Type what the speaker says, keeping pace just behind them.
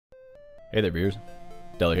Hey there viewers,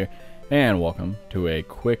 Deli here, and welcome to a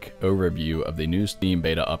quick overview of the new Steam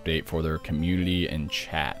beta update for their community and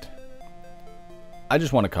chat. I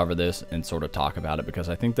just want to cover this and sort of talk about it because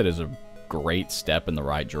I think that is a great step in the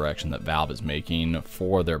right direction that Valve is making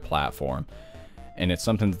for their platform. And it's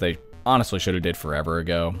something that they honestly should have did forever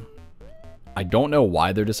ago. I don't know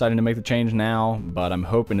why they're deciding to make the change now, but I'm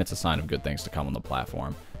hoping it's a sign of good things to come on the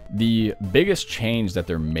platform. The biggest change that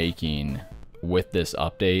they're making with this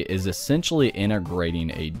update is essentially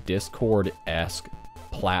integrating a Discord-esque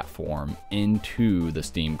platform into the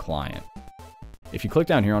Steam client. If you click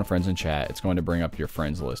down here on Friends and Chat, it's going to bring up your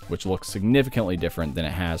friends list, which looks significantly different than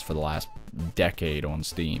it has for the last decade on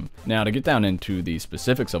Steam. Now, to get down into the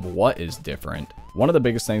specifics of what is different, one of the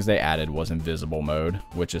biggest things they added was invisible mode,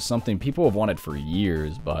 which is something people have wanted for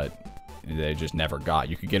years, but they just never got.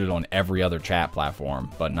 You could get it on every other chat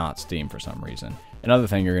platform, but not Steam for some reason. Another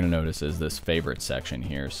thing you're going to notice is this favorite section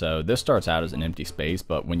here. So this starts out as an empty space,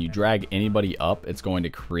 but when you drag anybody up, it's going to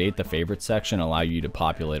create the favorite section, allow you to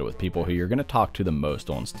populate it with people who you're going to talk to the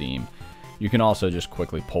most on Steam. You can also just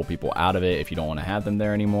quickly pull people out of it if you don't want to have them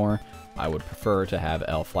there anymore. I would prefer to have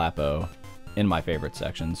El Flapo in my favorite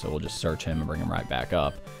section, so we'll just search him and bring him right back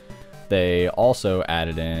up. They also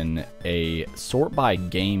added in a sort by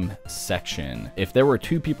game section. If there were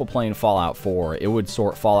two people playing Fallout 4, it would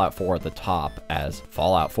sort Fallout 4 at the top as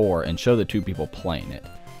Fallout 4 and show the two people playing it.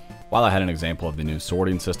 While I had an example of the new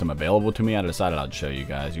sorting system available to me, I decided I'd show you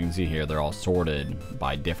guys. You can see here they're all sorted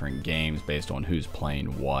by different games based on who's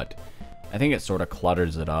playing what. I think it sort of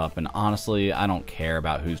clutters it up, and honestly, I don't care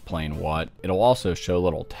about who's playing what. It'll also show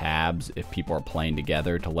little tabs if people are playing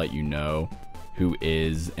together to let you know who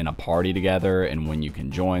is in a party together and when you can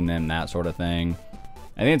join them, that sort of thing.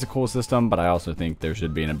 I think it's a cool system, but I also think there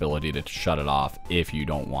should be an ability to shut it off if you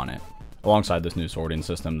don't want it. Alongside this new sorting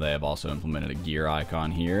system, they have also implemented a gear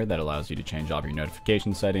icon here that allows you to change all of your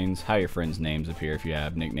notification settings, how your friends' names appear if you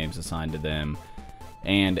have nicknames assigned to them,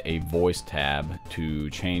 and a voice tab to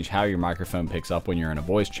change how your microphone picks up when you're in a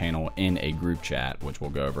voice channel in a group chat, which we'll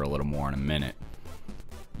go over a little more in a minute.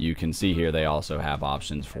 You can see here they also have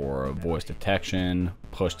options for voice detection,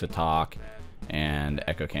 push to talk, and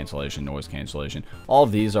echo cancellation, noise cancellation. All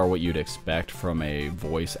of these are what you'd expect from a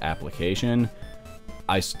voice application.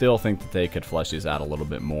 I still think that they could flesh these out a little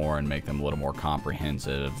bit more and make them a little more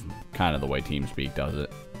comprehensive, kind of the way TeamSpeak does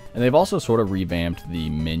it. And they've also sort of revamped the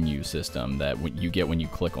menu system that you get when you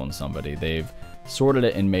click on somebody. They've sorted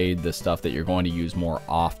it and made the stuff that you're going to use more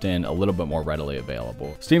often a little bit more readily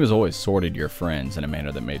available. Steam has always sorted your friends in a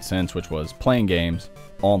manner that made sense, which was playing games,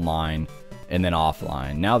 online, and then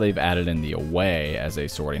offline. Now they've added in the away as a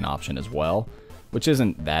sorting option as well, which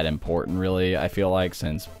isn't that important really, I feel like,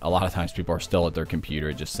 since a lot of times people are still at their computer.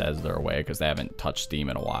 It just says they're away because they haven't touched Steam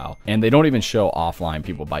in a while. And they don't even show offline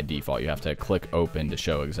people by default. You have to click open to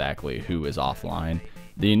show exactly who is offline.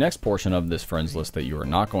 The next portion of this friends list that you are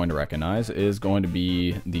not going to recognize is going to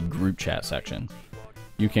be the group chat section.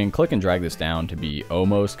 You can click and drag this down to be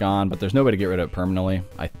almost gone, but there's no way to get rid of it permanently.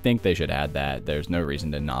 I think they should add that. There's no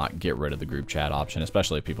reason to not get rid of the group chat option,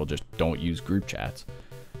 especially if people just don't use group chats.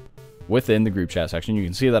 Within the group chat section, you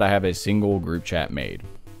can see that I have a single group chat made.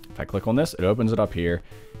 If I click on this, it opens it up here,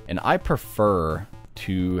 and I prefer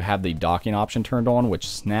to have the docking option turned on, which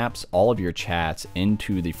snaps all of your chats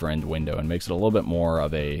into the friend window and makes it a little bit more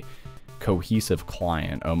of a cohesive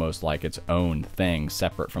client, almost like its own thing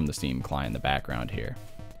separate from the Steam client in the background here.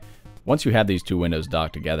 Once you have these two windows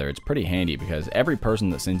docked together, it's pretty handy because every person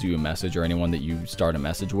that sends you a message or anyone that you start a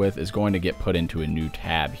message with is going to get put into a new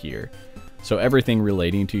tab here. So everything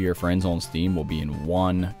relating to your friends on Steam will be in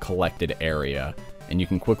one collected area, and you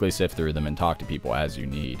can quickly sift through them and talk to people as you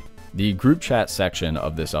need. The group chat section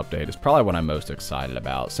of this update is probably what I'm most excited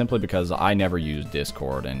about, simply because I never used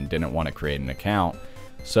Discord and didn't want to create an account.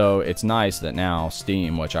 So it's nice that now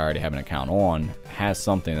Steam, which I already have an account on, has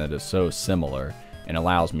something that is so similar and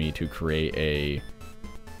allows me to create a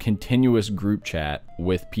continuous group chat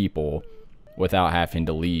with people without having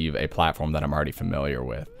to leave a platform that I'm already familiar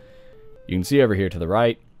with. You can see over here to the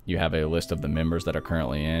right, you have a list of the members that are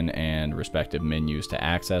currently in and respective menus to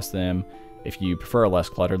access them. If you prefer a less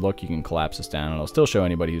cluttered look, you can collapse this down and it'll still show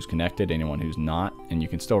anybody who's connected, anyone who's not, and you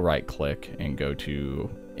can still right click and go to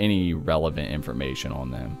any relevant information on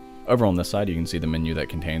them. Over on this side, you can see the menu that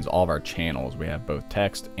contains all of our channels. We have both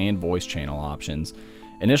text and voice channel options.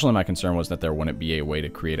 Initially, my concern was that there wouldn't be a way to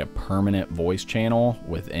create a permanent voice channel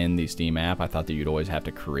within the Steam app. I thought that you'd always have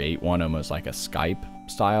to create one, almost like a Skype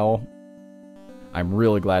style. I'm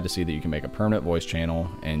really glad to see that you can make a permanent voice channel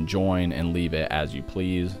and join and leave it as you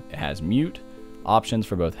please. It has mute options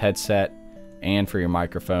for both headset and for your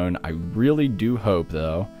microphone. I really do hope,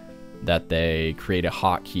 though, that they create a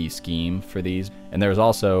hotkey scheme for these. And there's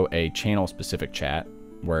also a channel-specific chat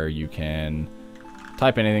where you can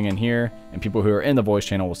type anything in here, and people who are in the voice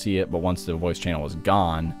channel will see it, but once the voice channel is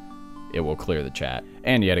gone, it will clear the chat.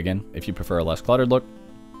 And yet again, if you prefer a less cluttered look,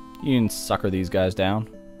 you can sucker these guys down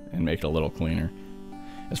and make it a little cleaner.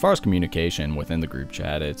 As far as communication within the group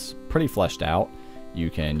chat, it's pretty fleshed out. You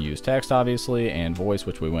can use text, obviously, and voice,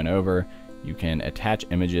 which we went over. You can attach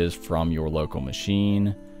images from your local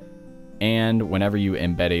machine. And whenever you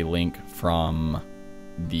embed a link from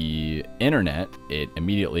the internet, it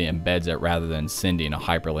immediately embeds it rather than sending a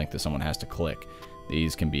hyperlink that someone has to click.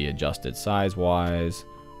 These can be adjusted size-wise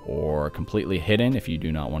or completely hidden if you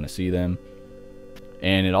do not want to see them.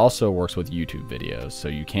 And it also works with YouTube videos, so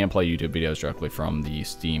you can play YouTube videos directly from the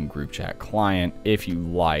Steam group chat client if you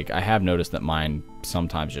like. I have noticed that mine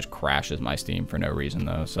sometimes just crashes my Steam for no reason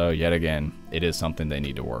though, so yet again, it is something they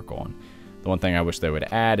need to work on. The one thing I wish they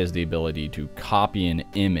would add is the ability to copy an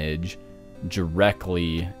image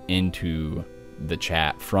directly into the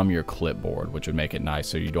chat from your clipboard, which would make it nice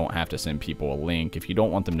so you don't have to send people a link if you don't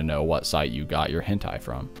want them to know what site you got your hentai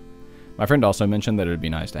from. My friend also mentioned that it would be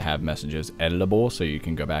nice to have messages editable so you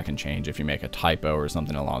can go back and change if you make a typo or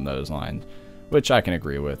something along those lines, which I can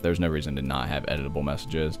agree with. There's no reason to not have editable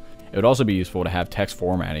messages. It would also be useful to have text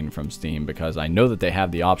formatting from Steam because I know that they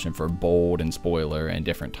have the option for bold and spoiler and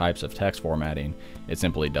different types of text formatting. It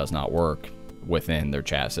simply does not work within their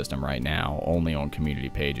chat system right now, only on community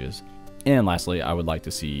pages. And lastly, I would like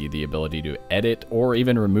to see the ability to edit or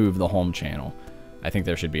even remove the home channel. I think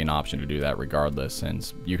there should be an option to do that regardless,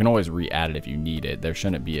 since you can always re-add it if you need it. There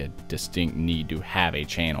shouldn't be a distinct need to have a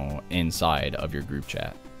channel inside of your group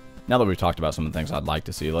chat. Now that we've talked about some of the things I'd like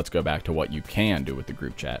to see, let's go back to what you can do with the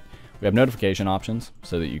group chat. We have notification options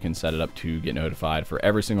so that you can set it up to get notified for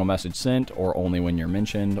every single message sent or only when you're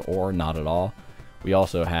mentioned or not at all. We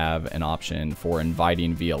also have an option for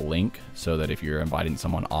inviting via link so that if you're inviting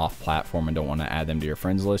someone off platform and don't want to add them to your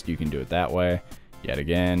friends list, you can do it that way. Yet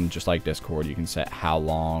again, just like Discord, you can set how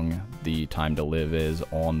long the time to live is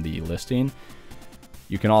on the listing.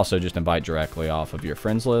 You can also just invite directly off of your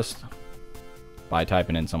friends list by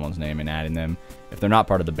typing in someone's name and adding them. If they're not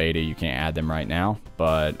part of the beta, you can't add them right now,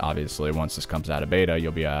 but obviously once this comes out of beta,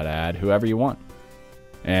 you'll be able to add whoever you want.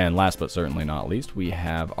 And last but certainly not least, we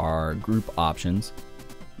have our group options.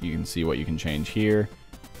 You can see what you can change here,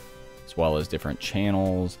 as well as different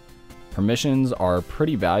channels. Permissions are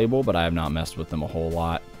pretty valuable, but I have not messed with them a whole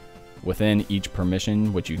lot. Within each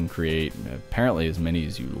permission, which you can create apparently as many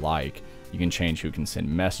as you like, you can change who can send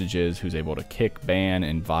messages, who's able to kick, ban,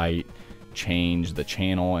 invite, change the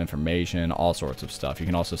channel information, all sorts of stuff. You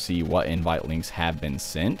can also see what invite links have been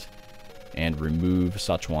sent and remove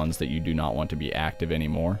such ones that you do not want to be active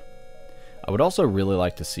anymore. I would also really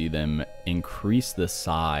like to see them increase the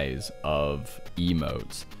size of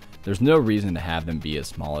emotes. There's no reason to have them be as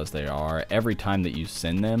small as they are. Every time that you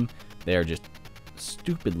send them, they are just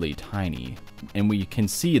stupidly tiny. And we can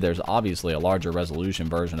see there's obviously a larger resolution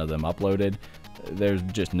version of them uploaded. There's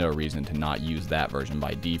just no reason to not use that version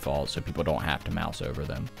by default so people don't have to mouse over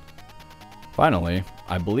them. Finally,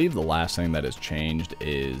 I believe the last thing that has changed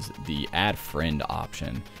is the add friend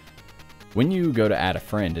option. When you go to add a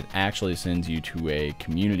friend, it actually sends you to a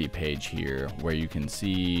community page here where you can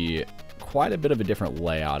see quite a bit of a different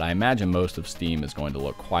layout. I imagine most of Steam is going to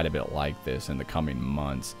look quite a bit like this in the coming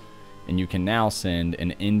months. And you can now send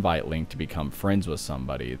an invite link to become friends with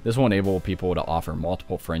somebody. This will enable people to offer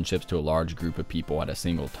multiple friendships to a large group of people at a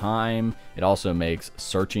single time. It also makes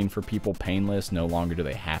searching for people painless. No longer do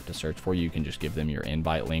they have to search for you. You can just give them your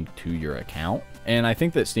invite link to your account. And I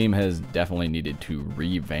think that Steam has definitely needed to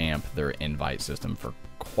revamp their invite system for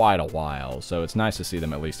quite a while. So it's nice to see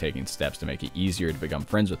them at least taking steps to make it easier to become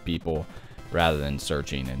friends with people rather than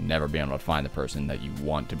searching and never being able to find the person that you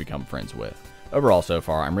want to become friends with. Overall, so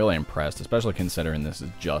far, I'm really impressed, especially considering this is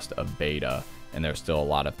just a beta, and there's still a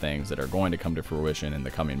lot of things that are going to come to fruition in the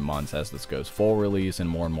coming months as this goes full release and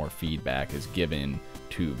more feedback is given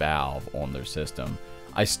to Valve on their system.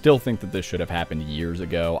 I still think that this should have happened years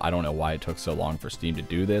ago. I don't know why it took so long for Steam to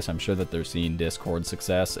do this. I'm sure that they're seeing Discord's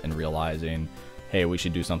success and realizing, hey, we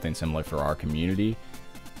should do something similar for our community.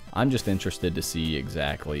 I'm just interested to see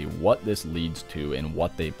exactly what this leads to and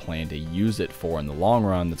what they plan to use it for in the long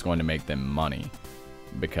run that's going to make them money.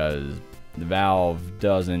 Because Valve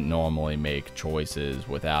doesn't normally make choices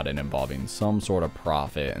without it involving some sort of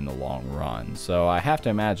profit in the long run. So I have to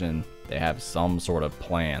imagine they have some sort of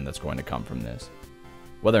plan that's going to come from this.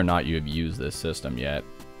 Whether or not you have used this system yet,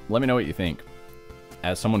 let me know what you think.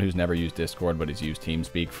 As someone who's never used Discord but has used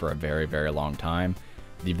TeamSpeak for a very long time,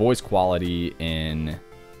 the voice quality in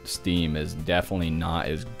Steam is definitely not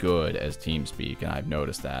as good as TeamSpeak, and I've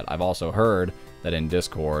noticed that. I've also heard that in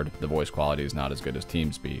Discord, the voice quality is not as good as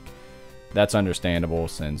TeamSpeak. That's understandable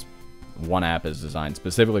since one app is designed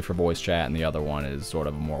specifically for voice chat and the other one is sort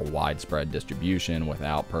of a more widespread distribution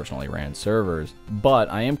without personally ran servers.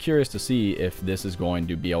 But I am curious to see if this is going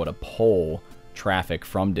to be able to pull traffic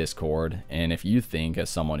from Discord, and if you think, as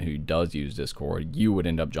someone who does use Discord, you would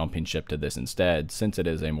end up jumping ship to this instead, since it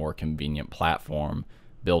is a more convenient platform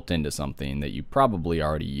built into something that you probably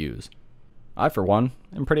already use. I, for one,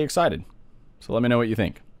 am pretty excited. So let me know what you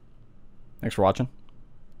think. Thanks for watching,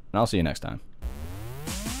 and I'll see you next time.